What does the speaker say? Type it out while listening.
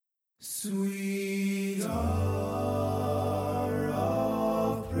Sweet hour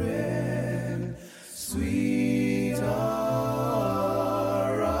of prayer, sweet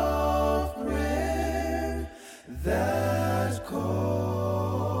hour of prayer, that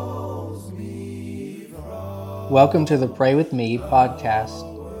calls me from. Welcome to the Pray With Me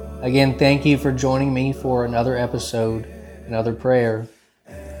podcast. Again, thank you for joining me for another episode, another prayer.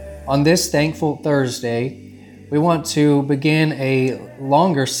 On this Thankful Thursday, we want to begin a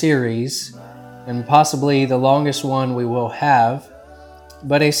longer series, and possibly the longest one we will have,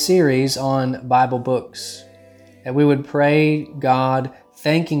 but a series on Bible books. That we would pray God,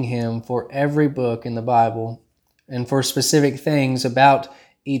 thanking Him for every book in the Bible and for specific things about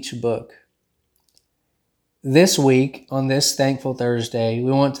each book. This week, on this Thankful Thursday,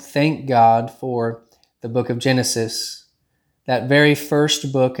 we want to thank God for the book of Genesis, that very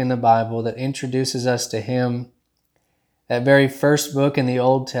first book in the Bible that introduces us to Him, that very first book in the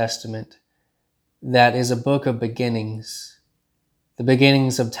Old Testament that is a book of beginnings, the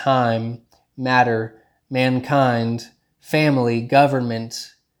beginnings of time, matter, mankind, family,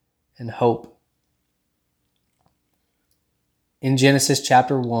 government, and hope. In Genesis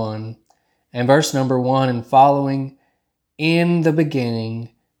chapter 1 and verse number 1 and following, in the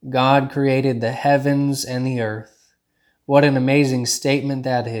beginning, God created the heavens and the earth. What an amazing statement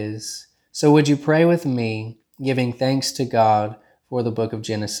that is. So would you pray with me, giving thanks to God for the book of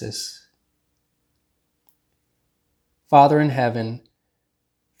Genesis? Father in heaven,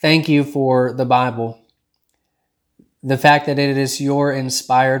 thank you for the Bible, the fact that it is your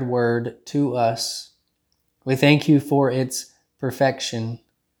inspired word to us. We thank you for its perfection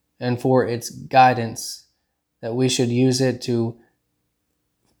and for its guidance, that we should use it to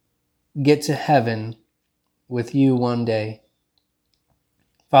get to heaven with you one day.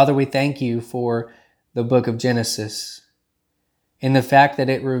 Father, we thank you for the book of Genesis, in the fact that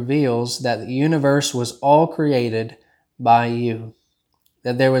it reveals that the universe was all created by you,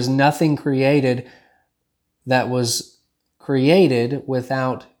 that there was nothing created that was created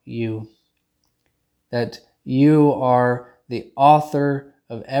without you, that you are the author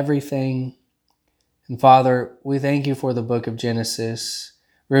of everything. And Father, we thank you for the book of Genesis,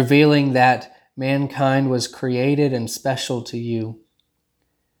 revealing that mankind was created and special to you.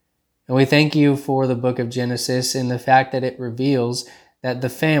 And we thank you for the book of Genesis in the fact that it reveals that the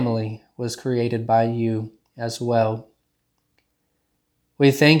family was created by you as well.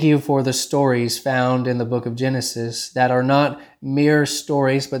 We thank you for the stories found in the book of Genesis that are not mere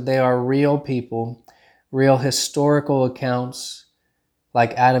stories, but they are real people, real historical accounts,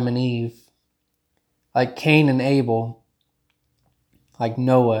 like Adam and Eve, like Cain and Abel, like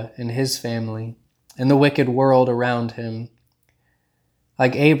Noah and his family, and the wicked world around him,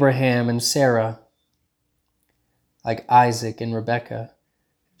 like Abraham and Sarah, like Isaac and Rebekah,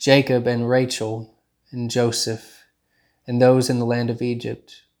 Jacob and Rachel and Joseph, and those in the land of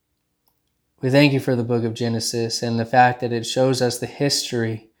Egypt. We thank you for the book of Genesis and the fact that it shows us the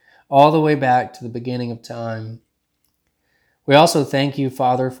history all the way back to the beginning of time. We also thank you,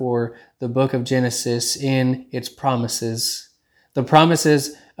 Father, for the book of Genesis in its promises. The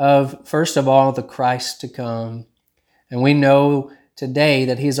promises of, first of all, the Christ to come. And we know today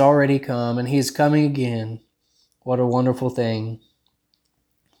that He's already come and He's coming again. What a wonderful thing.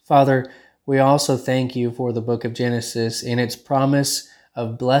 Father, we also thank you for the book of Genesis in its promise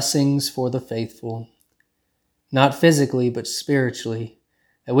of blessings for the faithful, not physically, but spiritually,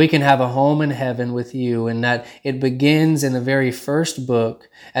 that we can have a home in heaven with you, and that it begins in the very first book.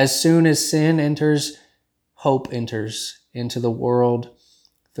 As soon as sin enters, hope enters into the world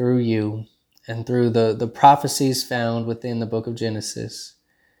through you and through the prophecies found within the book of Genesis.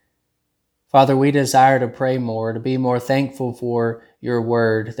 Father, we desire to pray more, to be more thankful for your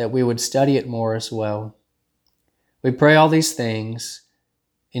word, that we would study it more as well. We pray all these things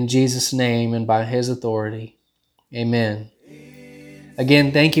in Jesus' name and by His authority. Amen.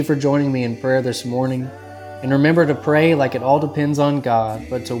 Again, thank you for joining me in prayer this morning. And remember to pray like it all depends on God,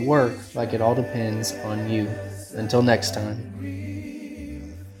 but to work like it all depends on you. Until next time.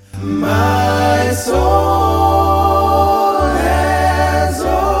 My soul has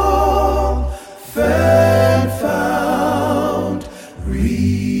all felt.